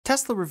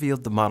Tesla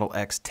revealed the Model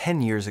X 10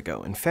 years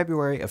ago in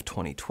February of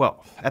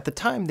 2012. At the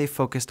time, they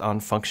focused on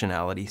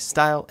functionality,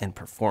 style, and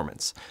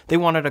performance. They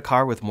wanted a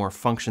car with more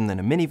function than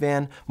a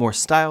minivan, more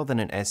style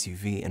than an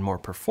SUV, and more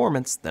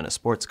performance than a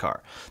sports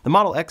car. The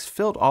Model X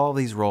filled all of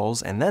these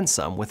roles and then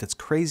some with its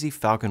crazy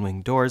falcon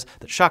wing doors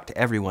that shocked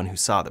everyone who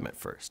saw them at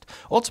first.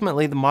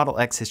 Ultimately, the Model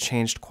X has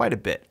changed quite a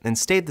bit and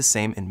stayed the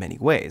same in many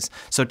ways.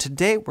 So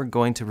today we're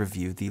going to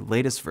review the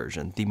latest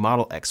version, the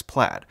Model X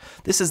Plaid.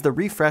 This is the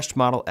refreshed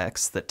Model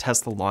X that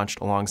Tesla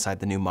launched alongside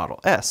the new Model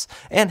S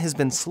and has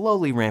been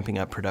slowly ramping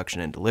up production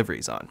and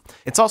deliveries on.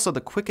 It's also the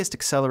quickest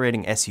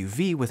accelerating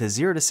SUV with a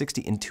 0 to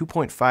 60 in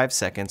 2.5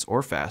 seconds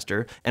or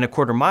faster and a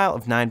quarter mile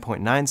of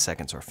 9.9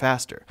 seconds or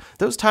faster.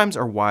 Those times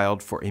are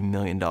wild for $1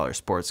 million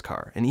sports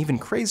car, and even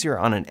crazier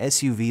on an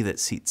SUV that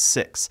seats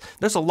 6.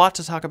 There's a lot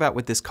to talk about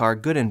with this car,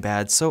 good and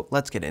bad, so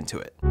let's get into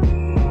it.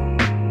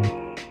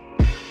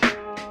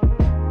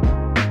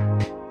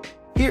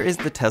 Here is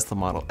the Tesla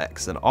Model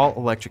X, an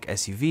all-electric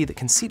SUV that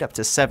can seat up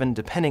to 7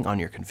 depending on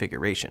your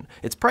configuration.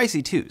 It's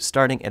pricey too,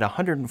 starting at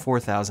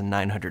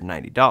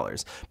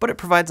 $104,990, but it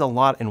provides a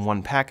lot in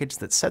one package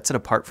that sets it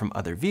apart from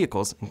other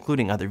vehicles,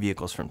 including other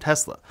vehicles from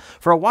Tesla.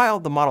 For a while,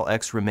 the Model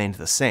X remained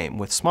the same,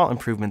 with small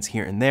improvements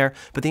here and there,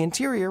 but the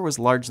interior was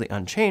largely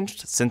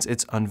unchanged since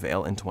its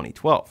unveil in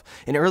 2012.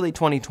 In early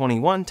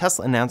 2021,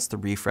 Tesla announced the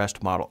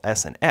refreshed Model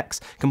S and X,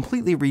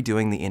 completely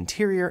redoing the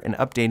interior and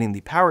updating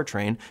the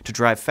powertrain to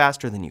drive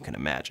faster than you can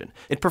imagine.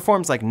 It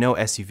performs like no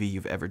SUV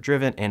you've ever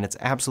driven, and it's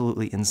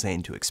absolutely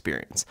insane to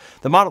experience.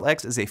 The Model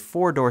X is a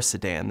 4-door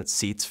sedan that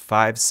seats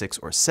 5, 6,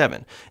 or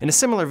 7. In a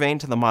similar vein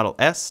to the Model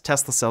S,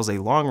 Tesla sells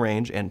a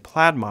long-range and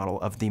plaid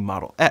model of the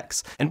Model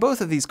X, and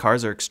both of these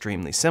cars are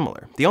extremely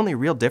similar. The only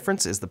real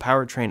difference is the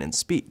powertrain and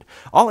speed.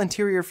 All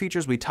interior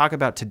features we talk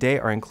about today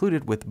are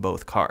included with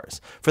both cars.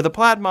 For the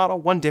plaid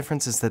model, one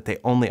difference is that they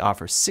only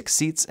offer 6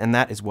 seats, and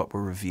that is what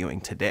we're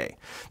reviewing today.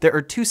 There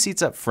are 2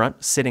 seats up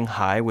front, sitting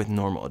high with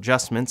normal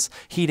adjustments,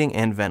 heating,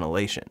 and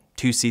ventilation.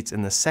 2 seats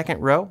in the second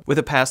row with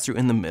a pass-through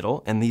in the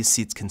middle, and these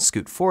seats can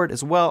scoot forward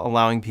as well,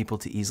 allowing people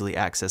to easily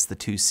access the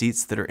 2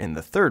 seats that are in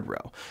the third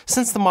row.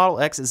 Since the Model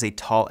X is a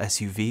tall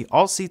SUV,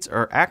 all seats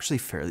are actually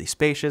fairly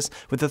spacious,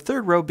 with the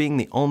third row being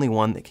the only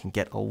one that can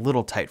get a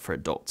little tight for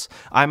adults.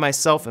 I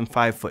myself am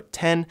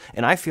 5'10",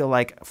 and I feel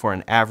like for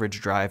an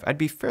average drive, I'd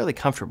be fairly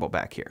comfortable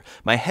back here.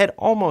 My head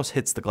almost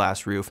hits the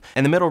glass roof,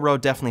 and the middle row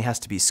definitely has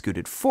to be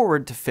scooted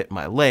forward to fit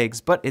my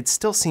legs, but it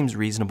still seems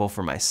reasonable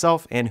for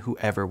myself and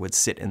whoever would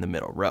sit in the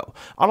middle row.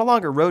 On a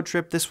longer road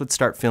trip, this would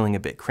start feeling a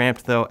bit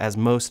cramped though, as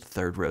most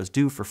third rows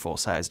do for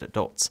full-sized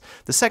adults.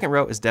 The second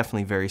row is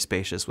definitely very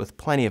spacious with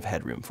plenty of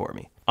headroom for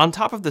me. On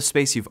top of the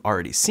space you've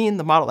already seen,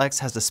 the Model X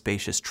has a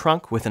spacious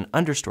trunk with an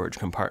understorage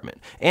compartment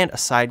and a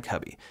side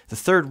cubby. The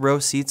third row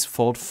seats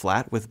fold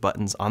flat with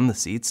buttons on the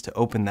seats to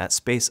open that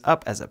space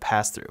up as a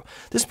pass-through.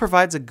 This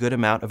provides a good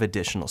amount of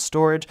additional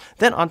storage.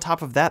 Then on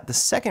top of that, the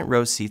second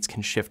row seats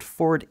can shift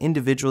forward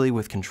individually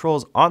with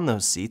controls on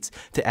those seats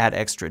to add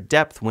extra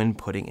depth when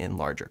putting in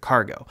larger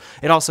cargo.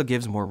 It also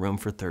gives more room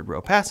for third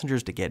row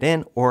passengers to get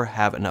in or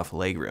have enough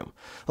legroom.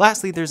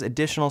 Lastly, there's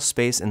additional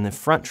space in the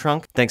front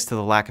trunk thanks to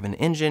the lack of an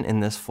engine in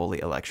this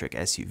fully electric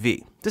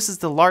SUV. This is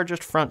the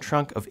largest front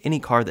trunk of any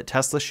car that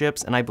Tesla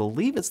ships, and I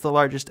believe it's the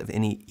largest of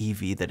any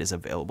EV that is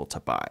available to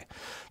buy.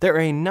 There are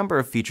a number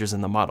of features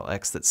in the Model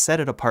X that set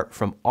it apart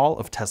from all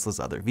of Tesla's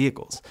other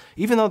vehicles.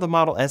 Even though the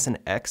Model S and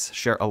X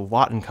share a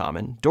lot in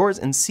common, doors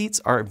and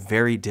seats are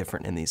very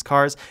different in these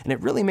cars, and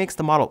it really makes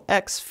the Model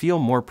X feel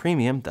more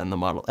premium than the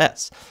Model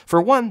S.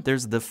 For one,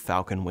 there's the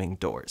falcon wing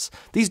doors.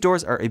 These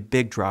doors are a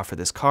big draw for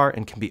this car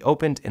and can be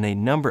opened in a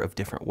number of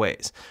different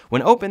ways.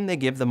 When open, they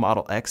give the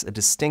Model X a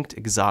distinct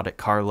exotic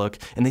car look,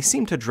 and they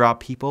seem to draw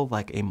people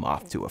like a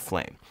moth to a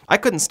flame. I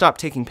couldn't stop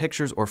taking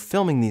pictures or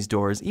filming these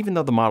doors even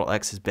though the Model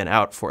X has been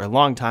out for a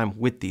long time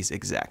with these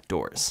exact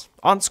doors.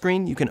 On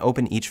screen, you can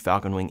open each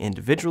falcon wing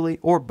individually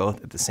or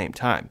both at the same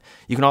time.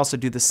 You can also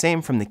do the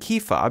same from the key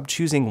fob,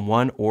 choosing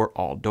one or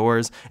all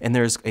doors, and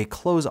there's a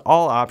close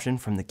all option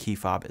from the key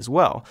fob as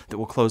well that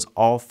will close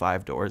all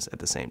 5 doors at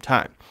the same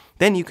time.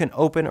 Then you can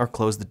open or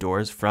close the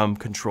doors from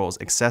controls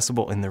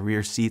accessible in the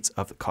rear seats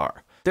of the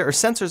car. There are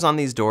sensors on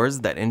these doors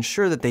that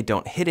ensure that they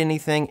don't hit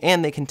anything,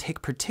 and they can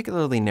take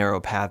particularly narrow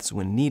paths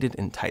when needed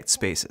in tight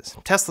spaces.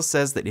 Tesla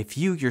says that if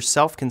you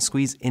yourself can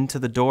squeeze into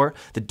the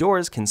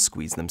doors can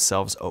squeeze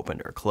themselves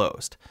open or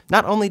closed.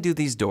 Not only do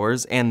these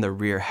doors and the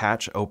rear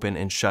hatch open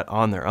and shut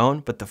on their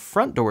own, but the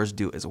front doors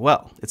do as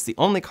well. It's the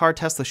only car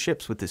Tesla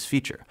ships with this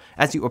feature.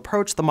 As you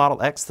approach the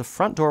Model X, the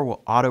front door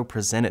will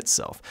auto-present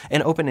itself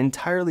and open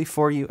entirely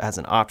for you as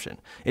an option.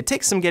 It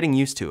takes some getting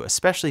used to,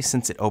 especially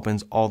since it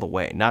opens all the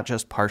way, not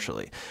just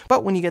partially.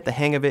 But when you get the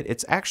hang of it,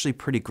 it's actually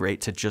pretty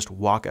great to just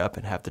walk up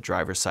and have the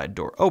driver's side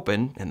door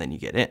open, and then you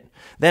get in.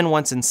 Then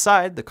once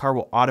inside, the car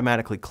will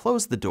automatically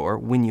close the door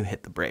when you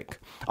hit the brake.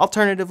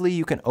 Alternatively,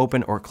 you can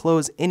open or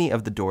close any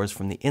of the doors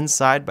from the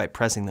inside by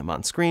pressing them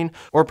on screen,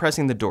 or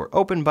pressing the door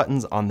open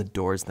buttons on the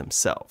doors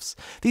themselves.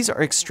 These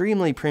are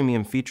extremely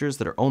premium features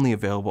that are only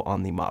available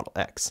on the Model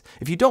X.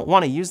 If you don't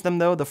want to use them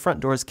though, the front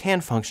doors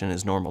can function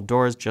as normal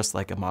doors, just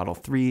like a Model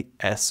 3,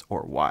 S,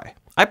 or Y.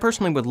 I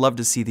personally would love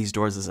to see these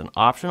doors as an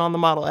option on the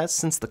Model S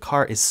since the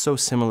car is so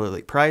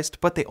similarly priced,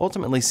 but they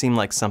ultimately seem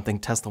like something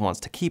Tesla wants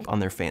to keep on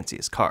their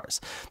fanciest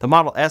cars. The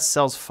Model S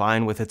sells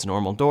fine with its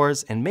normal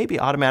doors, and maybe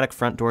automatic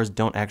front doors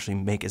don't actually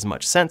make as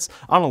much sense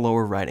on a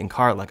lower riding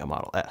car like a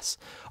Model S.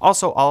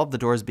 Also, all of the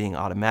doors being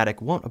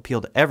automatic won't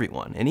appeal to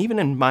everyone, and even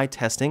in my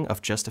testing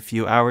of just a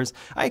few hours,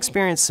 I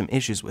experienced some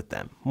issues with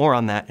them. More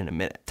on that in a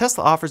minute.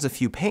 Tesla offers a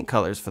few paint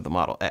colors for the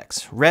Model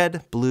X: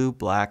 red, blue,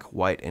 black,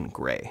 white, and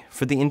gray.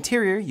 For the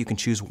interior, you can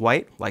choose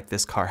white, like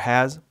this car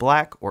has,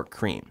 black, or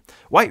cream.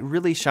 White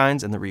really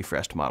shines in the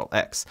refreshed Model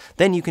X.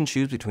 Then you can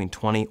choose between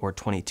 20 or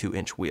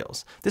 22-inch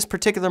wheels. This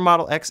particular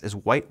Model X is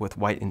white with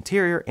white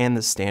interior and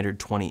the standard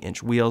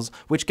 20-inch wheels,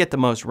 which get the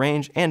most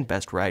range and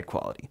best ride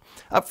quality.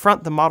 Up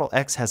front, the Model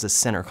X has a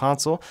center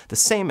console, the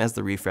same as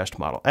the refreshed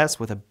Model S,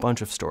 with a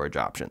bunch of storage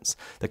options.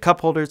 The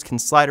cup holders can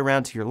slide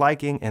around to your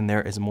liking, and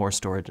there is more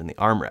storage in the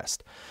armrest.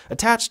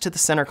 Attached to the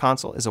center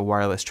console is a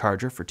wireless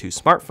charger for 2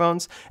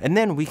 smartphones, and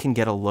then we can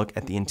get a look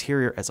at the interior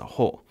as a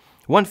whole.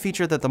 One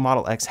feature that the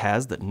Model X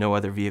has that no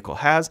other vehicle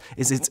has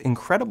is its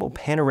incredible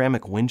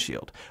panoramic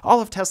windshield.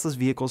 All of Tesla's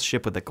vehicles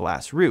ship with a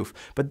glass roof,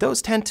 but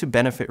those tend to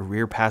benefit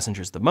rear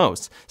passengers the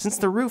most, since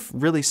the roof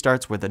really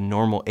starts where the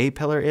normal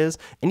A-pillar is,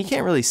 and you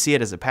can't really see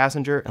it as a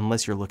passenger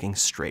unless you're looking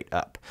straight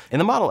up. In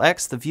the Model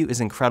X, the view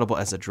is incredible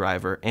as a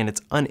driver, and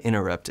it's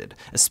uninterrupted,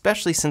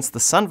 especially since the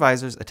sun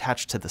visors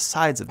attach to the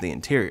sides of the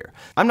interior.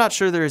 I'm not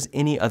sure there is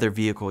any other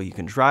vehicle you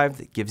can drive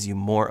that gives you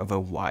more of a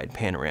wide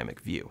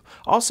panoramic view.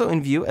 Also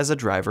in view as a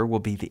driver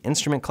will be the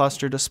instrument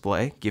cluster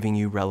display, giving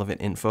you relevant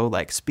info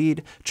like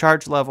speed,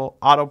 charge level,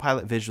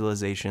 autopilot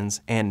visualizations,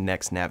 and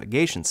next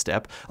navigation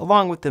step,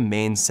 along with the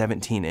main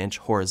 17-inch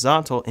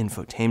horizontal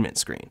infotainment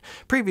screen.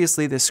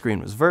 Previously, this screen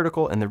was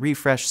vertical, and the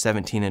refreshed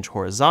 17-inch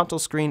horizontal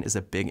screen is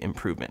a big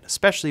improvement,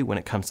 especially when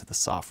it comes to the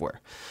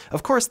software.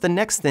 Of course, the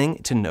next thing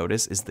to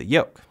notice is the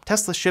yoke.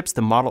 Tesla ships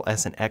the Model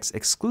S and X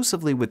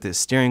exclusively with this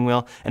steering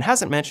wheel and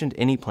hasn't mentioned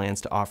any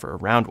plans to offer a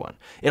round one.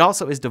 It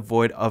also is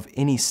devoid of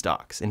any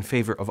stocks, in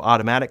favor of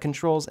automatic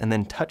controls and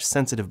then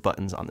touch-sensitive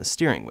buttons on the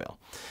steering wheel.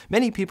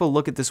 Many people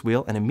look at this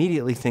wheel and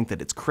immediately think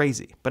that it's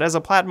crazy, but as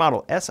a Plaid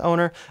Model S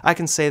owner, I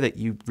can say that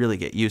you really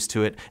get used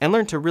to it and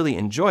learn to really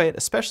enjoy it,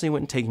 especially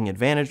when taking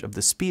advantage of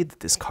the speed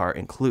that this car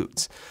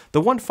includes.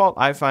 The one fault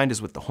I find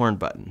is with the horn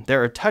button.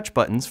 There are touch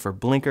buttons for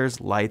blinkers,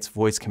 lights,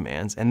 voice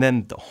commands, and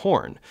then the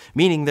horn,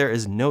 meaning there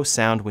is no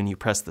sound when you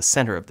press the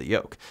center of the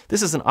yoke.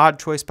 This is an odd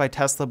choice by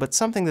Tesla, but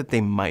something that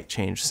they might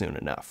change soon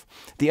enough.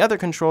 The other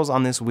controls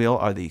on this wheel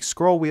are the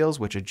scroll wheels,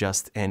 which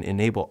adjust and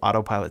enable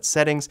autopilot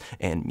settings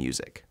and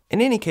music. In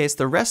any case,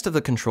 the rest of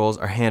the controls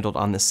are handled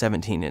on the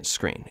 17-inch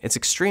screen. It's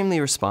extremely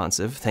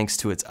responsive thanks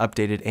to its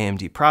updated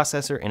AMD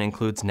processor and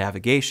includes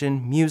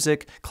navigation,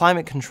 music,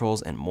 climate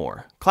controls, and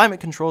more. Climate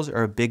controls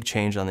are a big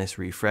change on this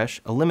refresh,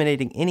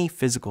 eliminating any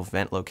physical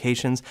vent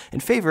locations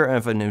in favor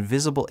of an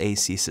invisible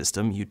AC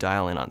system you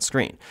dial in on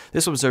screen.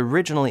 This was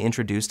originally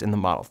introduced in the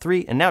Model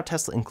 3, and now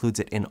Tesla includes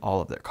it in all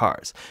of their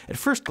cars. At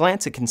first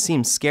glance, it can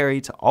seem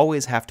scary to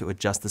always have to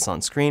adjust this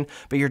on screen,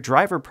 but your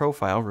driver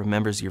profile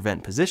remembers your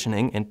vent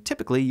positioning, and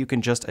typically you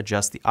can just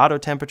adjust the auto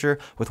temperature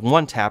with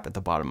one tap at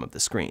the bottom of the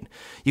screen.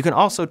 You can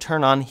also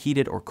turn on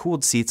heated or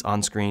cooled seats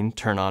on screen,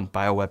 turn on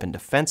bioweapon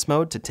defense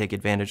mode to take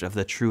advantage of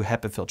the true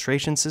HEPA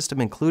filtration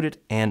system included,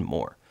 and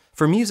more.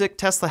 For music,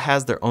 Tesla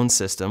has their own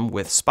system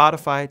with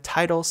Spotify,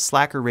 Tidal,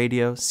 Slacker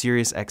Radio,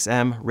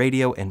 SiriusXM,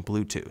 radio, and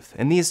Bluetooth,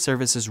 and these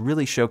services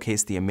really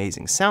showcase the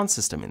amazing sound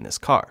system in this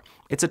car.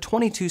 It's a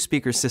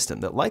 22-speaker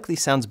system that likely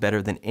sounds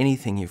better than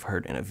anything you've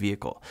heard in a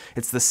vehicle.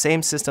 It's the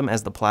same system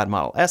as the Plaid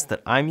Model S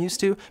that I'm used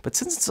to, but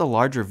since it's a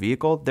larger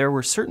vehicle, there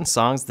were certain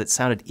songs that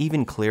sounded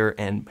even clearer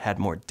and had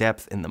more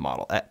depth in the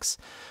Model X.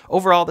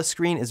 Overall, the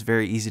screen is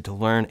very easy to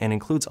learn and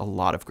includes a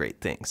lot of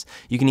great things.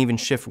 You can even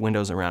shift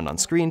windows around on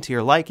screen to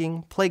your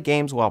liking, play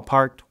games while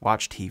parked,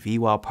 watch TV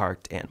while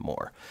parked, and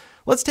more.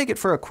 Let's take it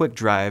for a quick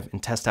drive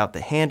and test out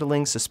the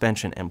handling,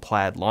 suspension, and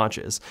Plaid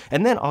launches,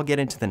 and then I'll get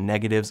into the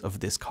negatives of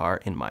this car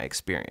in my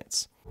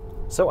experience.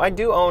 So I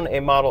do own a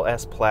Model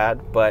S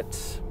Plaid,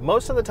 but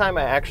most of the time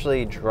I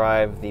actually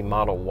drive the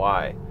Model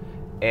Y.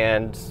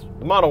 And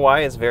the Model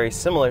Y is very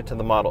similar to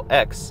the Model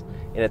X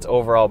in its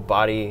overall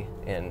body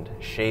and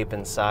shape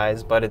and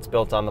size, but it's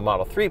built on the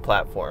Model 3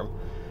 platform.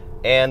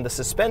 And the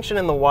suspension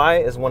in the Y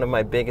is one of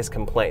my biggest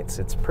complaints.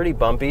 It's pretty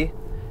bumpy,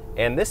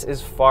 and this is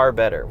far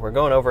better. We're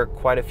going over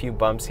quite a few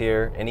bumps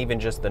here, and even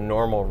just the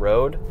normal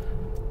road.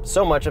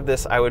 So much of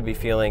this I would be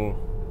feeling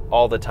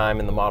all the time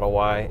in the Model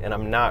Y, and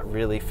I'm not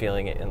really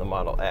feeling it in the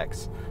Model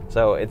X.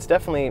 So it's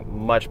definitely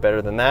much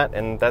better than that,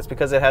 and that's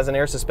because it has an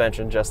air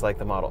suspension just like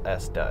the Model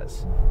S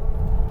does.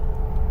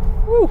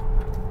 Woo!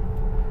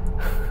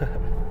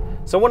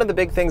 So one of the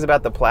big things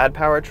about the Plaid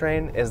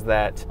powertrain is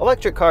that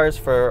electric cars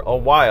for a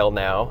while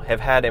now have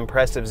had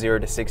impressive 0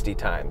 to 60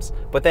 times,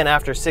 but then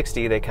after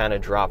 60 they kind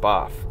of drop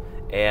off,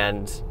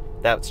 and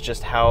that's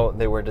just how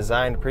they were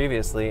designed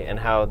previously and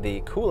how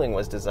the cooling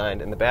was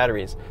designed in the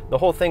batteries. The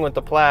whole thing with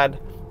the Plaid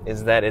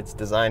is that it's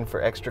designed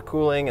for extra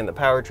cooling, and the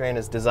powertrain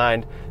is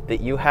designed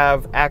that you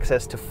have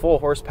access to full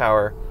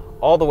horsepower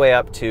all the way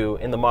up to,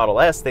 in the Model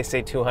S, they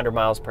say 200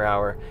 miles per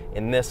hour.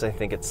 In this, I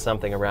think it's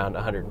something around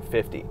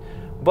 150.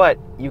 But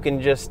you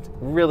can just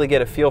really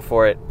get a feel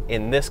for it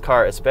in this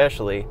car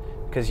especially,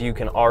 because you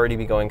can already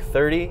be going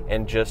 30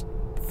 and just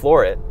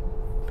floor it.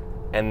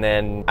 And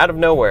then out of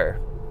nowhere,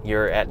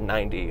 you're at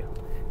 90.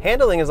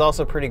 Handling is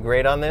also pretty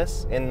great on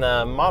this. In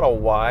the Model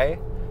Y,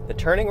 the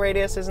turning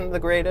radius isn't the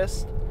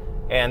greatest,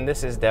 and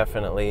this is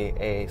definitely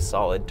a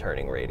solid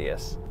turning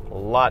radius. A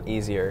lot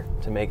easier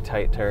to make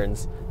tight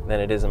turns than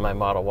it is in my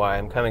Model Y.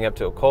 I'm coming up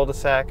to a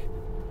cul-de-sac.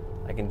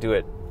 I can do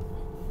it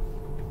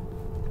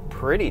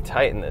pretty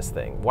tight in this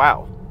thing.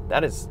 Wow,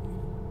 that is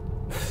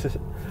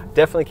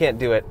definitely can't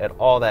do it at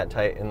all that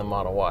tight in the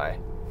Model Y.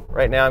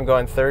 Right now I'm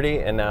going 30,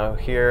 and now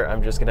here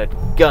I'm just gonna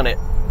gun it.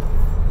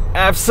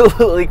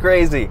 Absolutely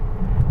crazy.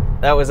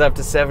 That was up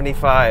to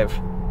 75,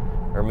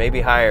 or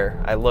maybe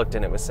higher. I looked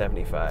and it was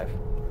 75.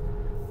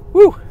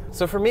 Woo!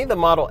 So for me, the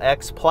Model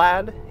X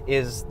Plaid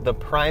is the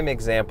prime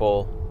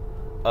example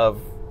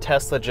of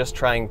Tesla just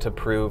trying to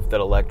prove that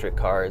electric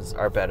cars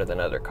are better than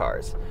other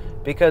cars,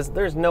 because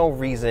there's no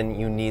reason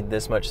you need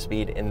this much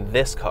speed in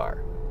this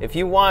car. If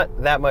you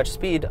want that much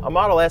speed, a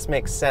Model S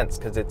makes sense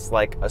because it's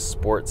like a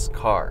sports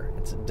car.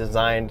 It's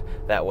designed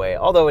that way,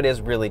 although it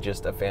is really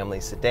just a family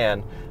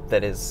sedan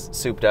that is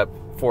souped up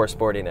for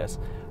sportiness.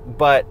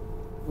 But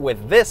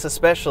with this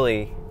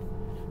especially,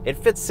 it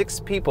fits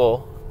 6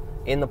 people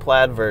in the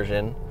Plaid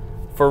version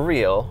for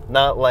real,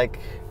 not like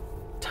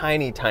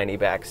tiny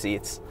back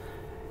seats.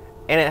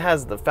 And it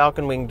has the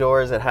Falcon Wing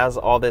doors. It has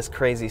all this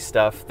crazy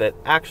stuff that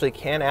actually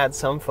can add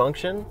some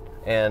function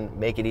and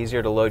make it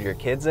easier to load your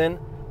kids in,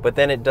 but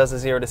then it does a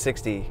 0 to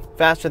 60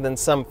 faster than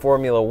some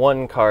Formula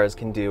 1 cars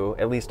can do,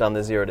 at least on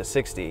the 0 to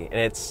 60. And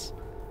it's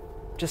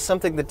just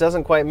something that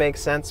doesn't quite make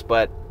sense,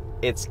 but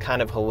it's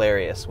kind of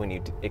hilarious when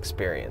you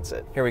experience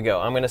it. Here we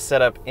go. I'm gonna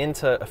set up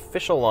into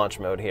official launch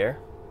mode here.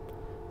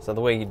 So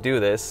the way you do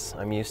this,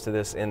 I'm used to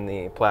this in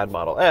the Plaid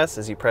Model S,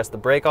 is you press the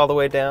brake all the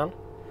way down,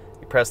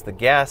 you press the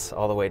gas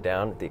all the way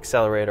down, the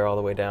accelerator all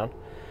the way down.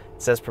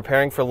 It says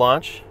preparing for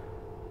launch,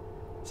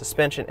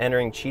 suspension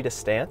entering cheetah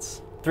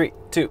stance. 3,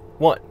 2,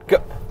 1,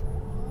 go.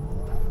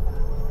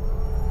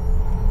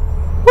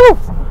 Woo!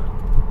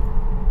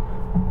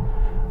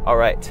 All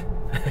right.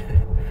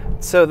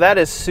 So that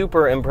is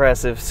super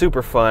impressive,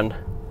 super fun.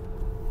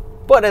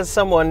 But as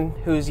someone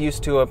who's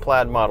used to a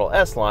Plaid Model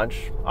S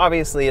launch,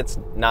 obviously it's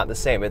not the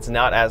same. It's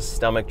not as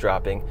stomach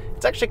dropping.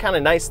 It's actually kind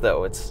of nice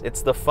though.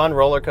 It's the fun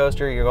roller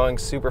coaster. You're going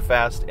super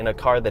fast in a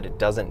car that it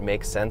doesn't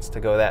make sense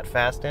to go that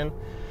fast in.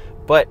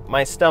 But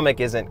my stomach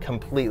isn't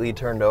completely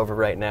turned over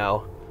right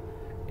now,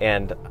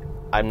 and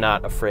I'm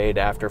not afraid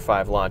after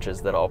 5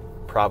 launches that I'll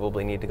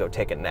probably need to go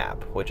take a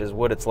nap, which is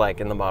what it's like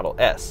in the Model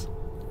S.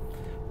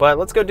 But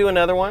let's go do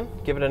another one,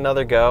 give it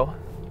another go.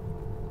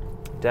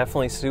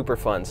 Definitely super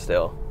fun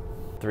still.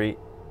 3,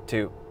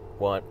 2,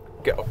 1,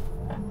 go.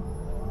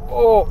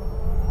 Oh.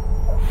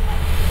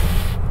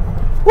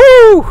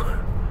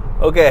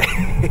 Woo! Okay,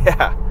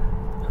 yeah.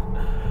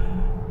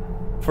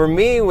 For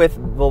me, with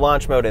the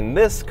launch mode in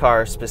this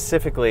car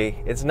specifically,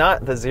 it's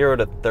not the 0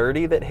 to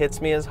 30 that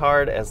hits me as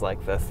hard as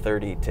like the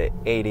 30 to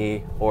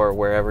 80 or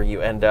wherever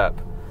you end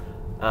up.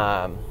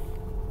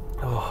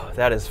 Oh,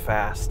 that is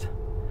fast.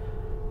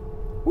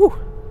 Woo!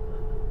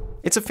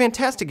 It's a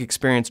fantastic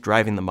experience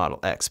driving the Model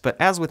X, but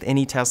as with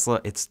any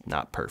Tesla, it's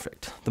not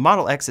perfect. The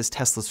Model X is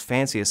Tesla's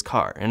fanciest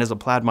car, and as a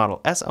Plaid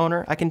Model S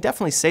owner, I can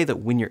definitely say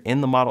that when you're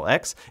in the Model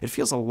X, it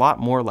feels a lot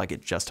more like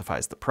it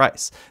justifies the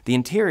price. The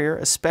interior,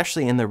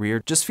 especially in the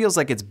rear, just feels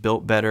like it's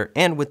built better,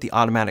 and with the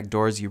automatic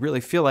doors, you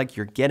really feel like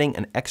you're getting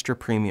an extra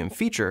premium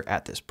feature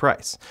at this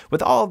price.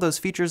 With all of those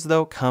features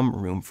though, come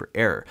room for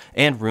error,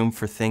 and room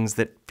for things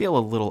that feel a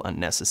little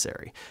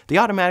unnecessary. The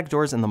automatic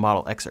doors in the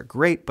Model X are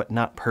great, but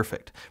not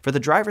perfect. For the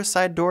driver's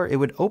side door, it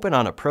would open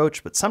on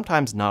approach, but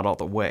sometimes not all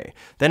the way.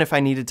 Then if I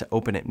needed to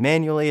open it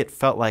manually, it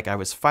felt like I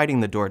was fighting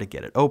the door to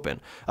get it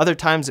open. Other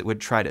times it would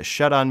try to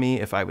shut on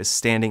me if I was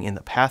standing in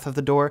the path of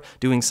the door,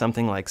 doing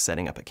something like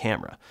setting up a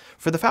camera.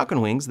 For the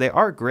Falcon Wings, they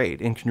are great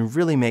and can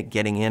really make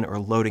getting in or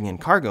loading in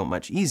cargo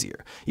much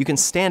easier. You can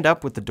stand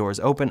up with the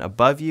doors open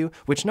above you,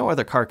 which no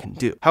other car can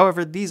do.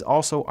 However, these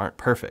also aren't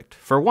perfect.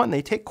 For one,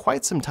 they take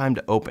quite some time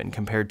to open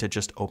compared to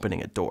just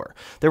opening a door.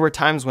 There were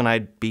times when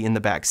I'd be in the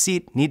back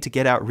seat, need to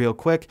get out real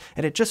quick,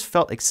 and it just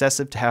felt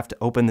excessive to have to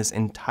open this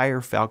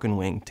entire Falcon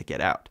Wing to get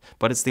out.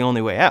 But it's the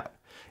only way out.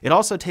 It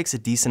also takes a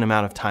decent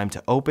amount of time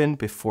to open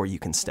before you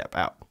can step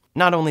out.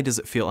 Not only does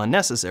it feel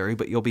unnecessary,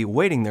 but you'll be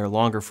waiting there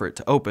longer for it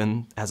to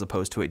open, as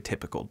opposed to a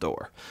typical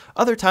door.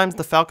 Other times,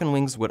 the Falcon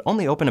Wings would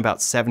only open about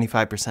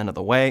 75% of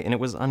the way, and it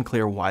was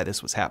unclear why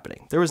this was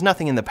happening. There was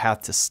nothing in the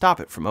path to stop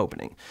it from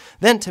opening.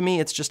 Then, to me,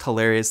 it's just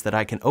hilarious that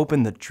I can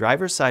open the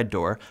driver's side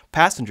door,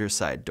 passenger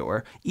side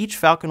door, each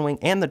Falcon Wing,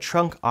 and the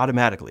trunk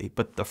automatically,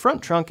 but the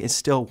front trunk is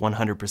still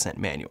 100%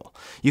 manual.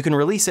 You can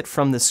release it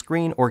from the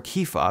screen or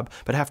key fob,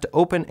 but have to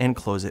open and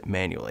close it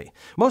manually.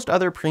 Most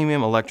other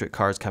premium electric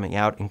cars coming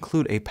out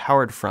include a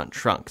powered front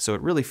trunk, so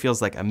it really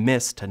feels like a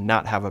miss to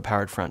not have a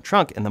powered front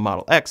trunk in the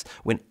Model X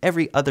when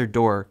every other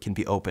door can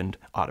be opened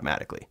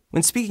automatically.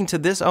 When speaking to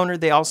this owner,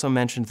 they also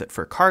mentioned that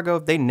for cargo,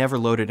 they never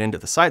loaded into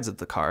the sides of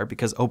the car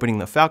because opening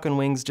the Falcon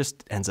Wings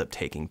just ends up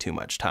taking too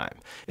much time.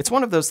 It's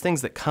one of those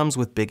things that comes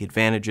with big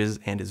advantages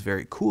and is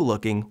very cool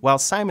looking, while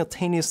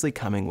simultaneously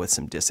coming with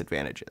some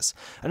disadvantages.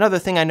 Another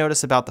thing I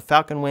notice about the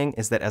Falcon Wing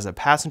is that as a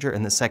passenger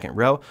in the second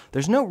row,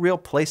 there's no real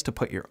place to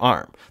put your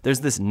arm. There's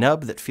this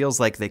nub that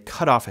feels like they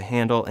cut off a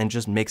handle and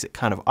just makes it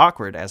kind of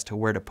awkward as to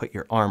where to put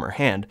your arm or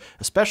hand,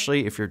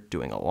 especially if you're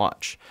doing a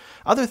launch.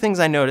 Other things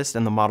I noticed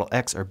in the Model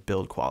X are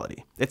build quality.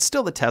 It's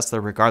still the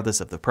Tesla regardless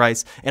of the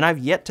price, and I've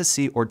yet to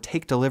see or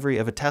take delivery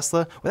of a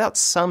Tesla without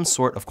some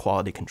sort of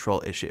quality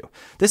control issue.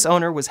 This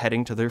owner was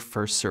heading to their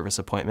first service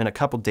appointment a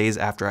couple days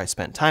after I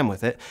spent time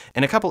with it,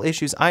 and a couple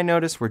issues I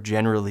noticed were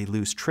generally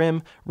loose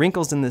trim,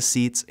 wrinkles in the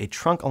seats, a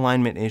trunk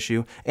alignment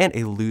issue, and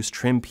a loose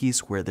trim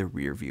piece where the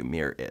rear view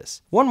mirror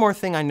is. One more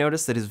thing I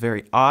noticed that is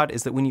very odd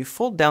is that when you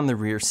fold down the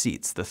rear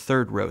seats, the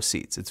third row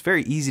seats, it's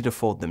very easy to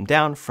fold them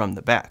down from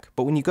the back,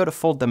 but when you go to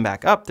fold them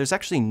back up, there's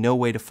actually no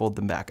way to fold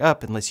them back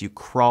up unless you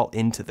crawl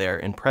into there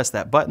and press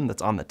that button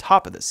that's on the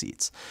top of the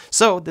seats.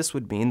 So this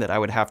would mean that I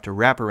would have to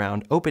wrap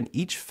around, open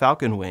each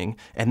Falcon Wing,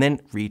 and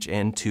then reach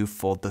in to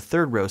fold the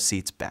third row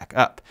seats back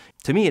up.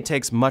 To me, it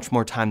takes much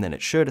more time than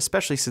it should,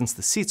 especially since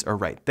the seats are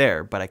right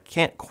there, but I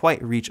can't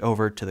quite reach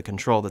over to the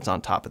control that's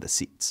on top of the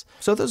seats.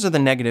 So those are the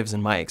negatives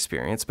in my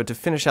experience, but to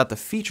finish out the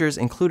features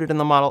included in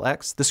the Model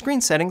X, the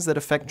screen settings that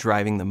affect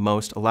driving the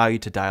most allow you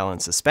to dial in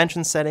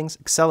suspension settings,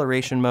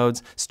 acceleration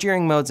modes,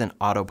 steering modes, and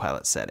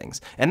autopilot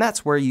settings, and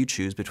that's where you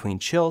choose between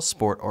chill,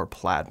 sport, or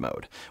plaid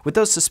mode. With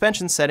those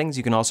suspension settings,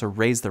 you can also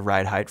raise the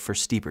ride height for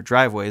steeper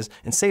driveways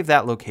and save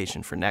that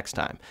location for next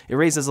time. It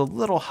raises a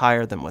little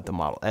higher than what the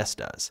Model S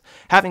does.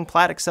 Having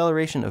plaid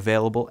acceleration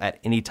available at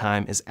any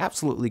time is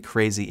absolutely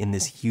crazy in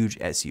this huge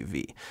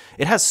SUV.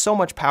 It has so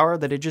much power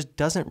that it just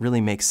doesn't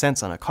really make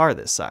sense on a car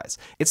this size.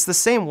 It's the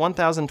same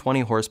 1020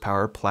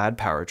 horsepower plaid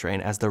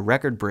powertrain as the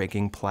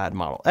record-breaking plaid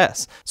Model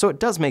S, so it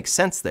does make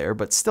sense there,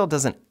 but still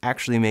doesn't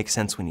actually make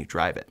sense when you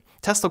drive it.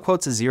 Tesla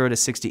quotes a 0 to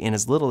 60 in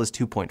as little as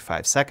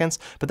 2.5 seconds,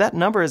 but that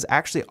number has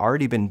actually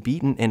already been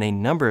beaten in a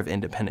number of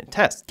independent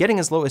tests, getting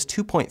as low as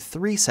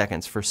 2.3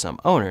 seconds for some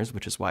owners,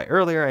 which is why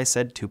earlier I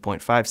said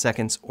 2.5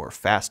 seconds or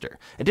faster.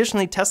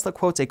 Additionally, Tesla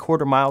quotes a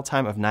quarter-mile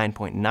time of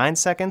 9.9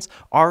 seconds,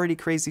 already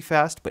crazy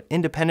fast, but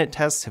independent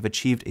tests have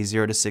achieved a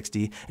 0 to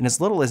 60 in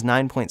as little as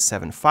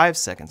 9.75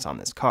 seconds on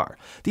this car.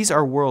 These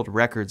are world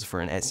records for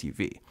an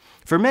SUV.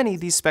 For many,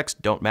 these specs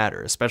don't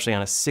matter, especially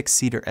on a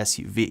 6-seater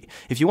SUV.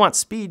 If you want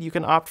speed, you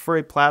can opt for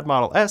a plaid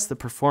Model S that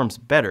performs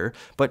better,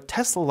 but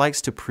Tesla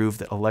likes to prove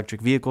that electric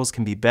vehicles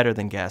can be better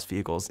than gas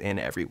vehicles in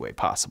every way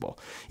possible.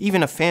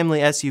 Even a family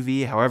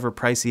SUV, however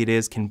pricey it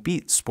is, can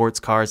beat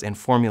sports cars and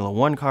Formula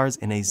 1 cars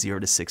in a 0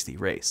 to 60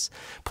 race.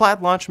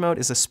 Plaid launch mode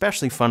is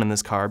especially fun in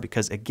this car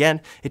because,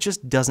 again, it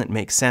just doesn't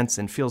make sense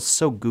and feels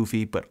so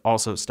goofy but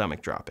also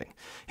stomach dropping.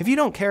 If you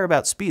don't care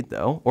about speed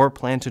though, or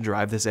plan to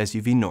drive this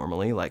SUV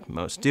normally, like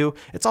most do,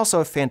 it's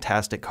also a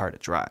fantastic car to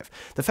drive.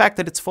 The fact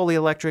that it's fully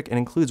electric and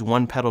includes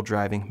one-pedal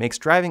driving makes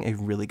driving a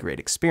really great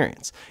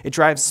experience. It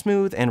drives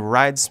smooth and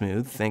rides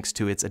smooth thanks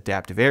to its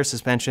adaptive air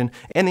suspension,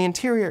 and the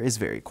interior is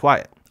very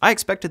quiet. I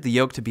expected the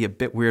yoke to be a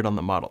bit weird on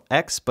the Model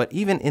X, but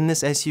even in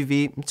this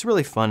SUV, it's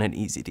really fun and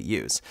easy to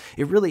use.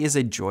 It really is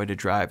a joy to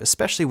drive,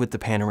 especially with the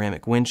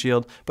panoramic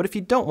windshield, but if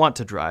you don't want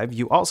to drive,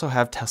 you also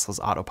have Tesla's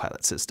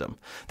autopilot system.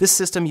 This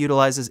system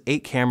utilizes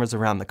 8 cameras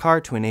around the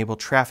car to enable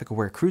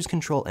traffic-aware cruise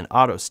control and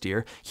auto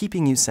steer,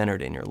 keeping you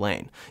centered in your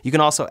lane. You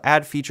can also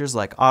add features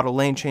like auto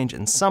lane change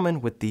and summon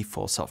with the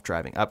full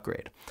self-driving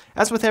upgrade.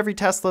 As with every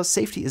Tesla,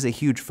 safety is a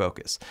huge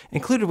focus.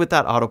 Included with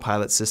that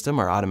autopilot system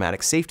are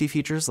automatic safety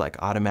features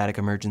like automatic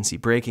emergency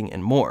braking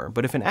and more,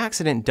 but if an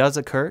accident does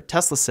occur,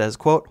 Tesla says,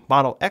 quote,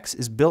 Model X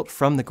is built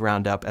from the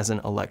ground up as an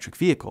electric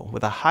vehicle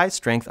with a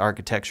high-strength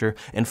architecture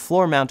and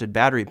floor-mounted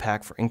battery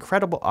pack for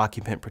incredible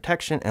occupant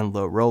protection and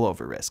low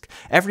rollover risk.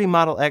 Every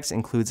Model X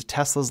includes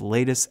Tesla's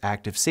latest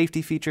active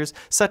safety features,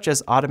 such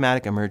as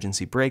automatic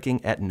emergency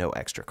braking at no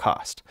extra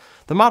cost.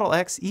 The Model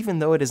X, even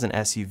though it is an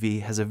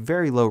SUV, has a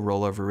very low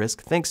rollover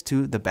risk thanks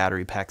to the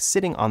battery pack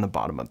sitting on the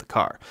bottom of the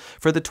car.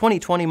 For the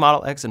 2020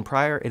 Model X and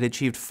prior, it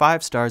achieved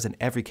 5 stars in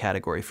every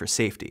category category for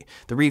safety.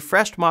 The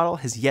refreshed model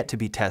has yet to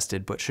be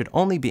tested, but should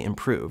only be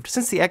improved,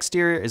 since the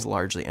exterior is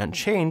largely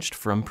unchanged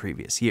from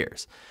previous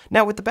years.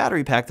 Now, with the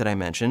battery pack that I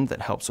mentioned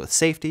that helps with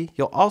safety,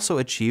 you'll also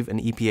achieve an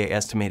EPA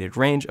estimated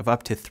range of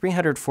up to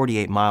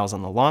 348 miles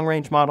on the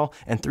long-range model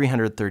and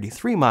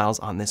 333 miles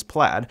on this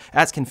Plaid,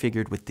 as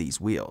configured with these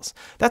wheels.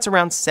 That's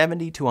around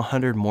 70 to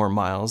 100 more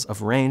miles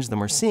of range than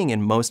we're seeing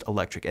in most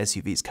electric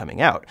SUVs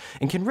coming out,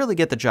 and can really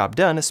get the job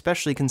done,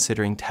 especially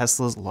considering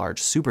Tesla's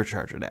large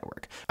supercharger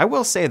network. I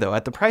will say though,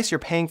 at the price you're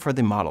paying for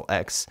the Model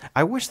X,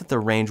 I wish that the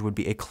range would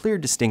be a clear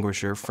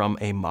distinguisher from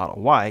a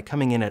Model Y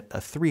coming in at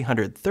a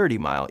 330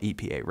 mile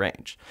EPA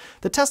range.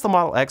 The Tesla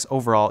Model X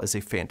overall is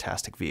a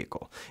fantastic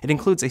vehicle. It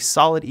includes a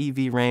solid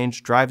EV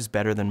range, drives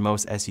better than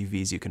most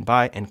SUVs you can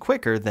buy, and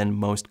quicker than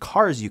most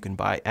cars you can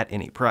buy at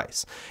any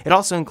price. It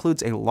also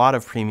includes a lot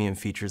of premium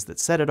features that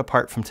set it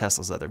apart from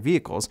Tesla's other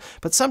vehicles,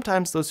 but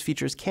sometimes those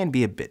features can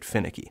be a bit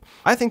finicky.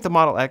 I think the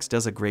Model X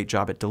does a great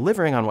job at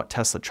delivering on what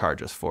Tesla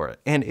charges for it,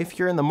 and if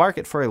you're in the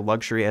market for a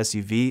luxury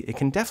SUV, it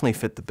can definitely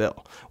fit the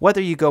bill.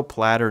 Whether you go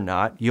Plaid or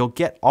not, you'll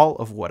get all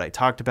of what I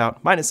talked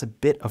about, minus a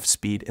bit of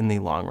speed in the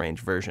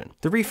long-range version.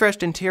 The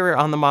refreshed interior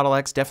on the Model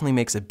X definitely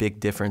makes a big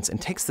difference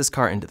and takes this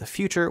car into the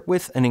future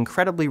with an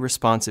incredibly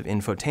responsive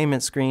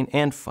infotainment screen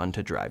and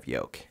fun-to-drive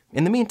yoke.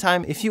 In the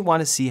meantime, if you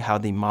want to see how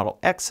the Model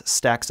X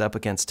stacks up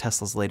against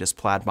Tesla's latest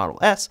Plaid Model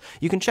S,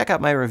 you can check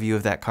out my review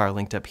of that car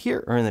linked up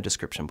here or in the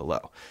description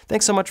below.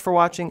 Thanks so much for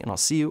watching, and I'll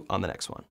see you on the next one.